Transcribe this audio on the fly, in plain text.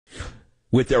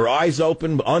with their eyes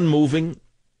open, unmoving.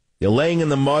 They're laying in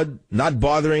the mud, not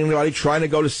bothering anybody, trying to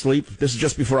go to sleep. This is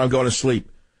just before I'm going to sleep.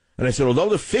 And I said, although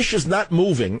the fish is not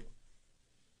moving,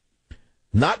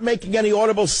 not making any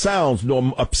audible sounds,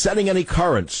 nor upsetting any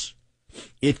currents,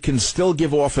 it can still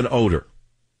give off an odor.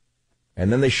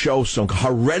 And then they show some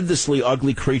horrendously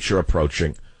ugly creature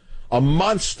approaching, a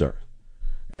monster,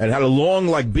 and had a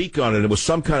long, beak on it. It was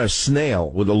some kind of snail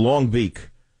with a long beak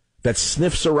that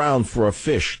sniffs around for a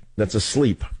fish that's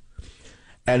asleep.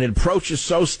 And it approaches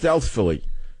so stealthily,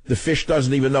 the fish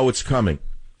doesn't even know it's coming.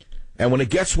 And when it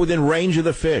gets within range of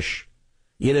the fish,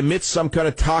 it emits some kind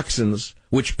of toxins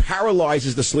which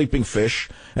paralyzes the sleeping fish.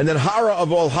 And then, horror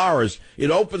of all horrors,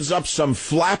 it opens up some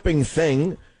flapping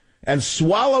thing and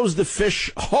swallows the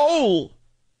fish whole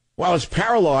while it's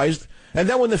paralyzed. And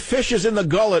then when the fish is in the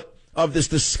gullet of this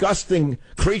disgusting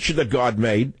creature that God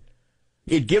made,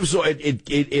 it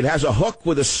has a hook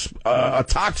with a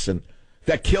toxin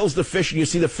that kills the fish, and you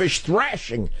see the fish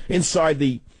thrashing inside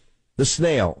the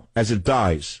snail as it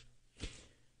dies.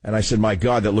 And I said, my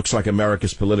God, that looks like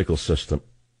America's political system.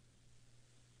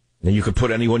 And you could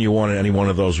put anyone you want in any one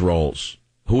of those roles.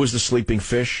 Who is the sleeping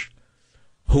fish?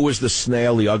 Who is the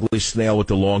snail, the ugly snail with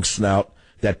the long snout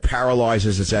that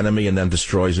paralyzes its enemy and then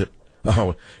destroys it?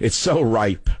 Oh, it's so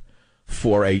ripe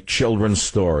for a children's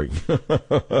story.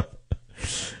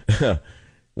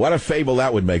 What a fable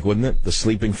that would make, wouldn't it? The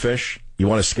sleeping fish. You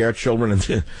want to scare children,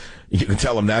 and you can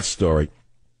tell them that story.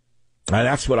 And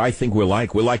that's what I think we're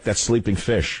like. We're like that sleeping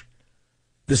fish.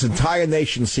 This entire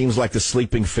nation seems like the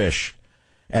sleeping fish.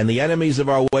 And the enemies of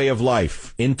our way of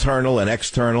life, internal and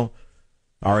external,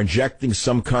 are injecting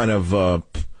some kind of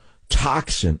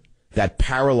toxin that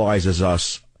paralyzes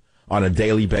us on a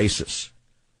daily basis,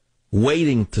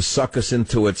 waiting to suck us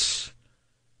into its,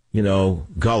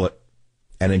 gullet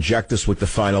and inject us with the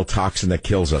final toxin that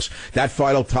kills us. That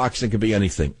final toxin could be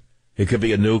anything. It could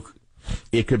be a nuke.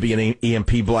 It could be an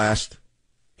EMP blast.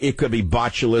 It could be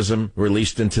botulism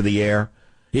released into the air.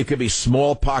 It could be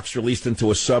smallpox released into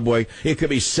a subway. It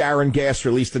could be sarin gas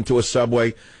released into a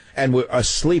subway. And we're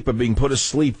asleep or being put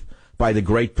asleep by the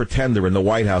great pretender in the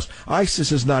White House.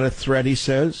 ISIS is not a threat, he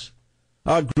says.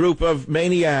 A group of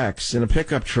maniacs in a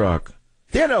pickup truck.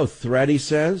 They're no threat, he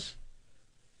says.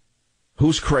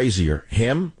 Who's crazier,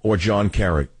 him or John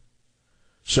Kerry?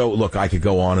 So, look, I could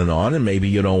go on, and maybe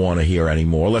you don't want to hear any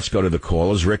more. Let's go to the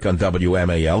callers. Rick on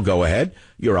WMAL. Go ahead.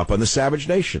 You're up on the Savage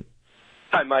Nation.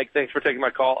 Hi, Mike. Thanks for taking my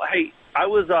call. Hey, I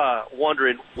was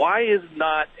wondering, why is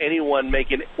no one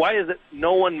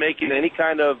making any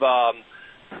kind of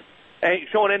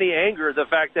showing any anger the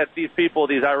fact that these people,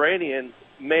 these Iranians,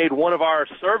 made one of our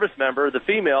service members, the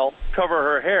female, cover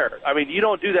her hair? I mean, you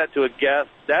don't do that to a guest.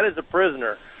 That is a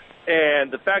prisoner.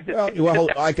 And the fact that... Well,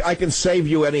 I can save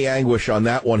you any anguish on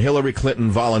that one. Hillary Clinton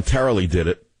voluntarily did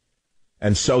it,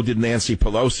 and so did Nancy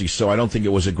Pelosi, so I don't think it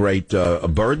was a great a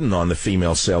burden on the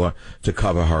female sailor to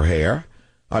cover her hair.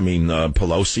 I mean,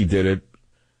 Pelosi did it.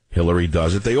 Hillary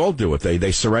does it. They all do it.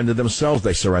 They surrender themselves.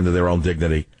 They surrender their own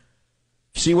dignity.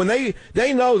 See, when they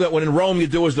know that when in Rome you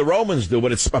do as the Romans do,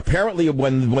 but it's apparently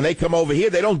when they come over here,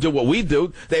 they don't do what we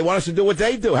do. They want us to do what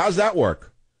they do. How's that work?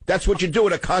 That's what you do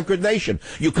in a conquered nation.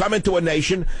 You come into a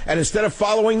nation, and instead of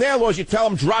following their laws, you tell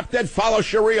them, drop dead, follow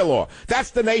Sharia law.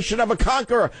 That's the nation of a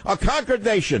conqueror, a conquered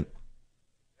nation.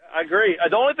 I agree.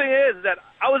 The only thing is that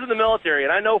I was in the military,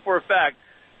 and I know for a fact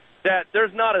that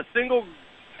there's not a single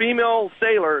female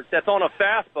sailor that's on a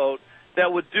fast boat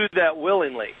that would do that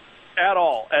willingly at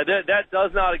all. And that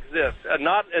does not exist. And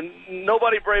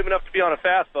nobody brave enough to be on a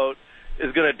fast boat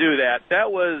is going to do that.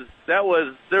 That was.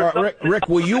 Rick,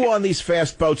 were you on these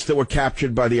fast boats that were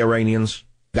captured by the Iranians?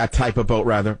 That type of boat,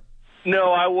 rather?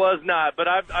 No, I was not. But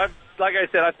I've like I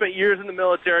said, I spent years in the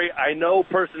military. I know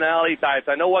personality types.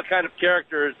 I know what kind of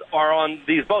characters are on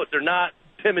these boats. They're not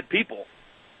timid people.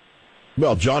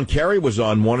 Well, John Kerry was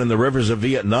on one in the rivers of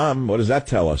Vietnam. What does that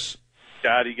tell us?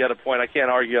 God, you got a point. I can't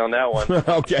argue on that one.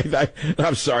 Okay,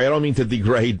 I'm sorry. I don't mean to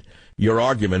degrade your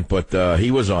argument, but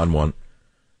he was on one.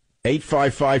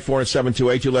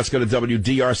 855-407-282. Let's go to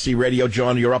WDRC Radio.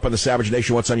 John, you're up on the Savage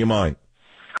Nation. What's on your mind?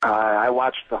 I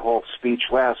watched the whole speech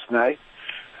last night,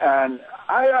 and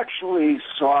I actually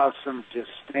saw some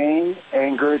disdain,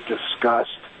 anger, disgust,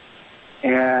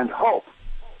 and hope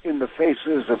in the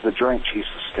faces of the Joint Chiefs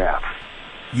of Staff.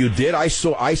 You did? I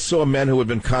saw men who had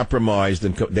been compromised,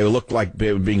 and they looked like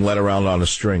they were being led around on a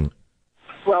string.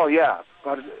 Well, yeah,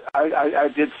 but I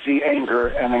did see anger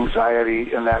and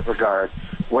anxiety in that regard.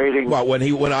 Waiting. Well, when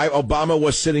Obama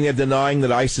was sitting there denying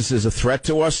that ISIS is a threat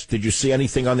to us, did you see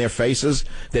anything on their faces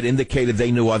that indicated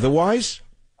they knew otherwise?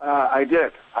 I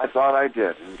did. I thought I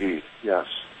did, indeed, yes.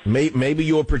 Maybe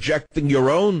you are projecting your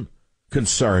own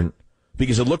concern,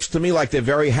 because it looks to me like they're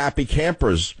very happy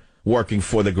campers working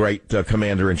for the great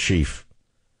commander-in-chief,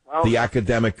 Well, the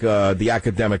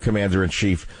academic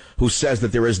commander-in-chief, who says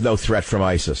that there is no threat from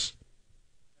ISIS.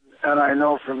 and I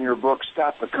know from your book,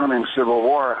 Stop the Coming Civil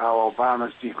War, how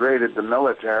Obama's degraded the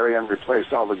military and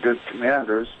replaced all the good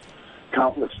commanders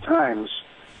countless times.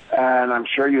 And I'm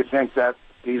sure you think that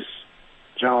these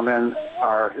gentlemen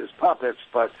are his puppets,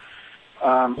 but...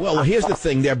 Well, here's the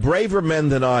thing. They're braver men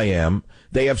than I am.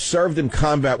 They have served in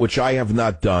combat, which I have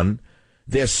not done.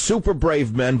 They're super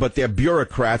brave men, but they're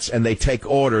bureaucrats, and they take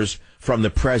orders from the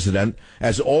president,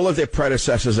 as all of their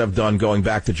predecessors have done going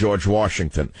back to George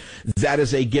Washington. That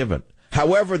is a given.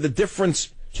 However, the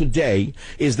difference today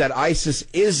is that ISIS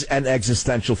is an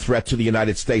existential threat to the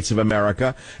United States of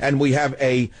America, and we have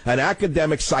an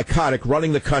academic psychotic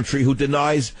running the country who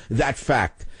denies that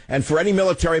fact. And for any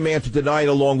military man to deny it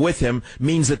along with him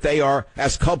means that they are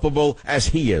as culpable as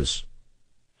he is.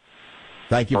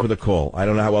 Thank you for the call. I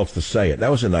don't know how else to say it.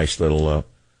 That was a nice little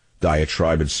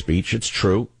diatribe and speech. It's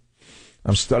true.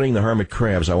 I'm studying the hermit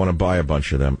crabs. I want to buy a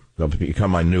bunch of them. They'll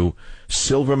become my new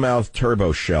silvermouth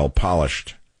turbo shell,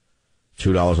 polished.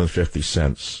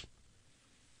 $2.50.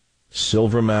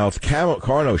 Silvermouth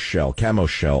camo shell,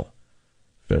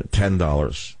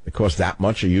 $10. It costs that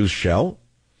much, a used shell?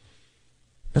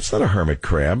 That's not a hermit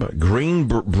crab. Green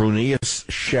Bruneus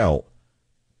shell,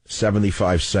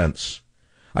 75 cents.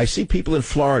 I see people in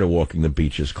Florida walking the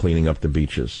beaches, cleaning up the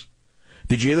beaches.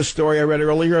 Did you hear the story I read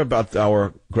earlier about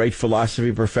our great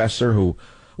philosophy professor who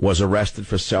was arrested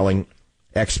for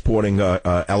exporting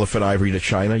elephant ivory to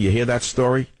China? You hear that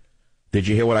story? Did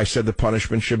you hear what I said the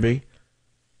punishment should be?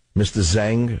 Mr.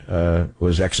 Zhang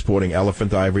was exporting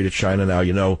elephant ivory to China. Now,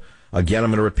 you know, again, I'm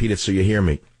going to repeat it so you hear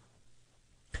me.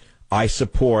 I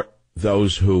support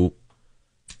those who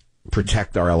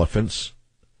protect our elephants.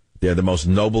 They're the most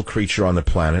noble creature on the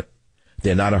planet.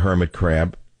 They're not a hermit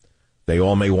crab. They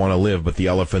all may want to live, but the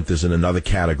elephant is in another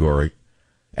category.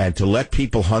 And to let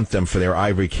people hunt them for their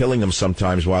ivory, killing them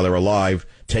sometimes while they're alive,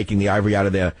 taking the ivory out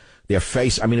of their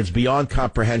face, I mean, it's beyond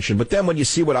comprehension. But then when you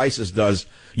see what ISIS does,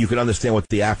 you can understand what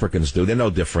the Africans do. They're no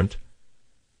different.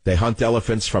 They hunt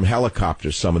elephants from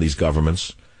helicopters, some of these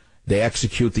governments. They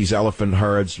execute these elephant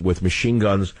herds with machine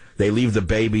guns. They leave the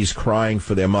babies crying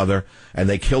for their mother, and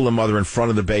they kill the mother in front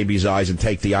of the baby's eyes and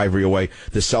take the ivory away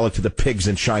to sell it to the pigs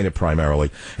in China primarily.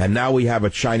 And now we have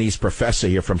a Chinese professor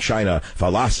here from China,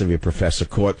 philosophy professor,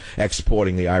 caught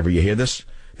exporting the ivory. You hear this?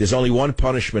 There's only one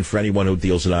punishment for anyone who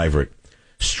deals in ivory.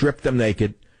 Strip them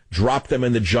naked, drop them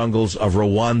in the jungles of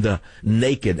Rwanda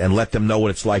naked, and let them know what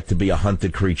it's like to be a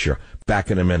hunted creature. Back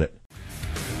in a minute.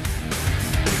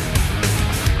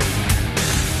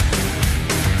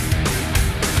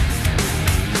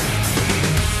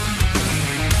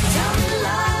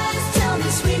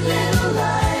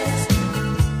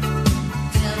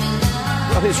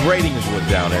 His ratings were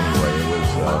down anyway.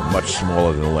 It was much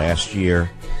smaller than last year.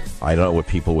 I don't know what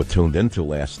people were tuned into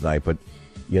last night, but,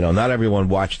 you know, not everyone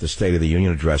watched the State of the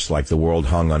Union address like the world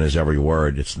hung on his every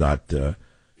word. It's not the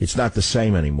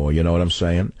same anymore, you know what I'm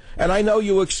saying? And I know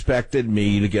you expected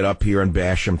me to get up here and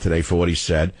bash him today for what he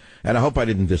said, and I hope I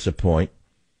didn't disappoint.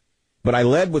 But I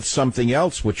led with something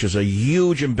else, which is a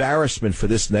huge embarrassment for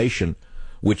this nation,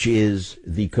 which is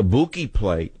the kabuki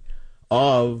play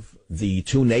of the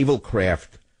two naval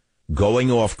craft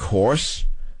going off course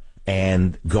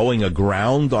and going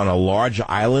aground on a large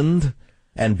island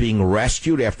and being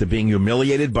rescued after being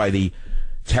humiliated by the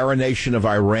terror nation of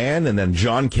Iran, and then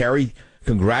John Kerry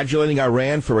congratulating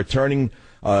Iran for returning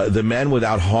the men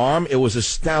without harm. It was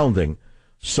astounding.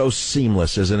 So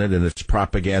seamless, isn't it, in its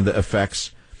propaganda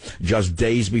effects? Just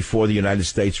days before the United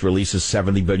States releases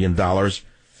 $70 billion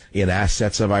in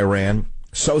assets of Iran.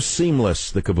 So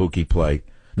seamless, the kabuki play.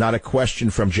 Not a question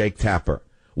from Jake Tapper.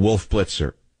 Wolf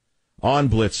Blitzer. On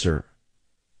Blitzer.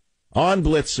 On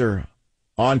Blitzer.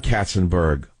 On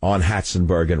Katzenberg. On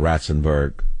Hatzenberg and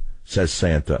Ratzenberg, says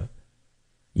Santa.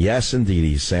 Yes, indeed,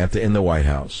 he's Santa in the White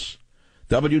House.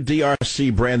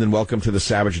 WDRC, Brandon, welcome to the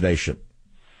Savage Nation.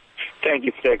 Thank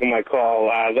you for taking my call.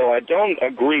 Though I don't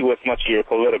agree with much of your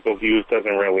political views,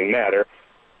 doesn't really matter.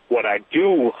 What I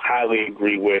do highly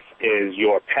agree with is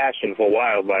your passion for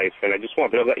wildlife, and I just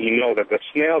wanted to let you know that the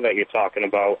snail that you're talking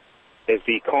about is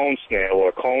the cone snail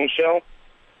or cone shell.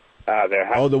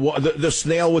 The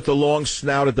snail with the long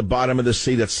snout at the bottom of the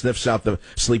sea that sniffs out the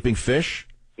sleeping fish?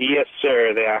 Yes,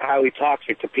 sir. They are highly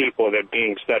toxic to people. They're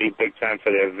being studied big time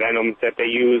for their venom that they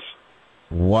use.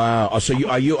 Wow. So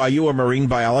are you a marine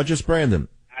biologist, Brandon?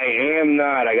 I am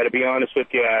not. I got to be honest with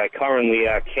you. I currently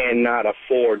cannot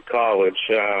afford college.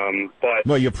 But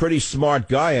Well, you're a pretty smart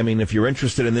guy. I mean, if you're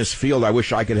interested in this field, I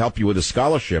wish I could help you with a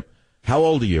scholarship. How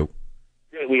old are you?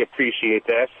 Greatly appreciate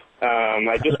that.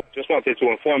 I just wanted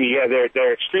to inform you. Yeah,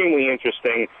 they're extremely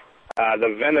interesting.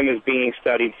 The venom is being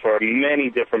studied for many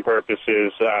different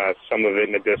purposes. Some of it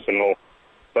medicinal.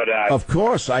 But Of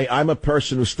course, I'm a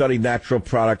person who studied natural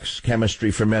products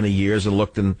chemistry for many years and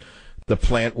looked in the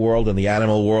plant world and the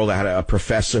animal world. I had a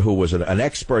professor who was an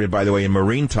expert, by the way, in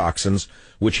marine toxins,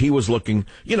 which he was looking,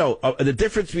 the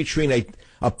difference between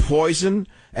a poison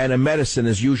and a medicine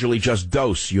is usually just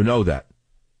dose. You know that.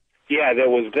 yeah, there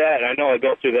was that. I know I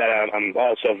go through that. I'm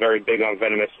also very big on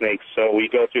venomous snakes, so we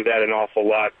go through that an awful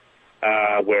lot.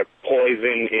 Where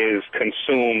poison is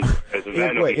consumed as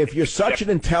venom. Wait, if you're such an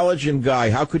intelligent guy,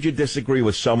 how could you disagree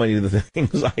with so many of the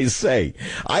things I say?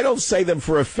 I don't say them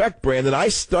for effect, Brandon. I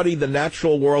study the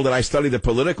natural world and I study the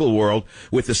political world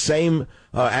with the same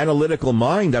analytical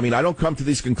mind. I mean, I don't come to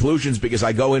these conclusions because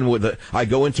I go into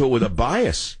it with a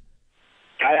bias.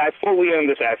 I fully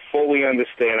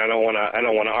understand. I don't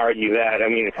want to argue that. I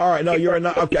mean, all right, no, you're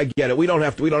not. Okay, I get it. We don't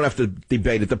have to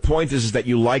debate it. The point is that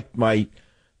you like my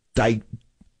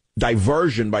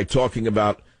diversion by talking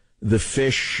about the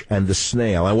fish and the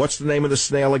snail. And what's the name of the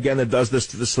snail again that does this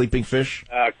to the sleeping fish?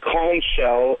 Cone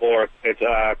shell, or it's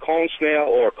cone snail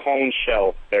or cone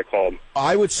shell, they're called.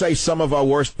 I would say some of our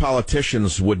worst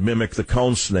politicians would mimic the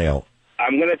cone snail.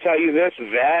 I'm going to tell you this,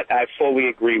 that I fully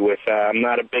agree with. I'm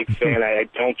not a big fan. I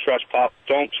don't trust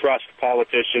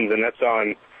politicians, and that's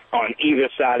on either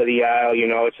side of the aisle.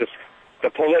 It's just the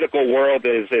political world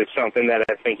is something that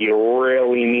I think you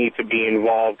really need to be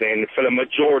involved in for the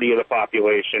majority of the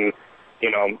population.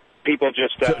 People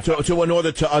just in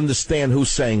order to understand who's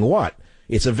saying what.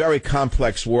 It's a very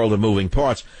complex world of moving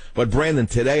parts. But, Brandon,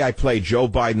 today I played Joe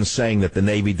Biden saying that the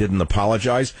Navy didn't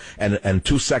apologize, and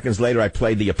 2 seconds later I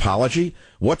played the apology.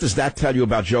 What does that tell you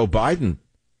about Joe Biden?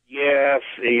 Yes,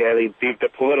 the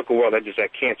political world, I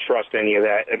can't trust any of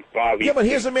that. Yeah, but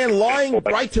here's a man lying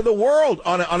right to the world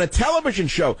on a television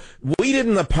show. We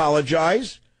didn't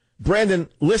apologize. Brandon,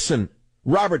 listen.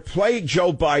 Robert, play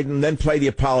Joe Biden, then play the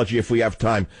apology if we have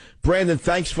time. Brandon,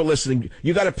 thanks for listening.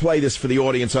 You got to play this for the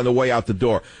audience on the way out the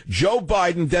door. Joe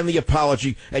Biden, then the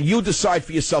apology, and you decide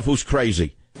for yourself who's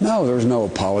crazy. No, there's no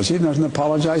apology. There's nothing to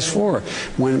apologize for.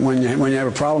 When you have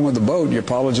a problem with the boat, you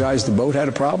apologize the boat had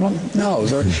a problem? No.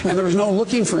 And there was no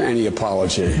looking for any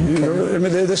apology.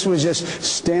 This was just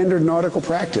standard nautical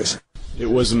practice. It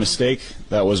was a mistake.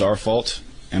 That was our fault,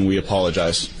 and we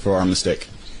apologize for our mistake.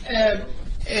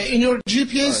 In your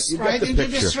GPS, right? In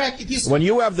GPS track, it is. When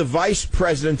you have the Vice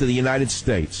President of the United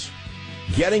States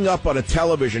getting up on a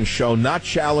television show, not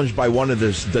challenged by one of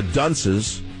the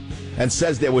dunces, and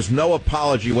says there was no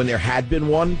apology when there had been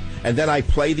one, and then I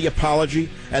play the apology,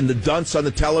 and the dunce on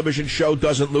the television show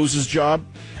doesn't lose his job,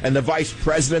 and the Vice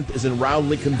President isn't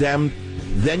roundly condemned,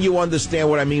 then you understand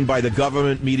what I mean by the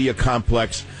government media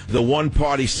complex, the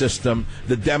one-party system,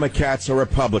 the Democrats or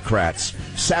Republicrats.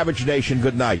 Savage Nation,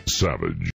 good night. Savage.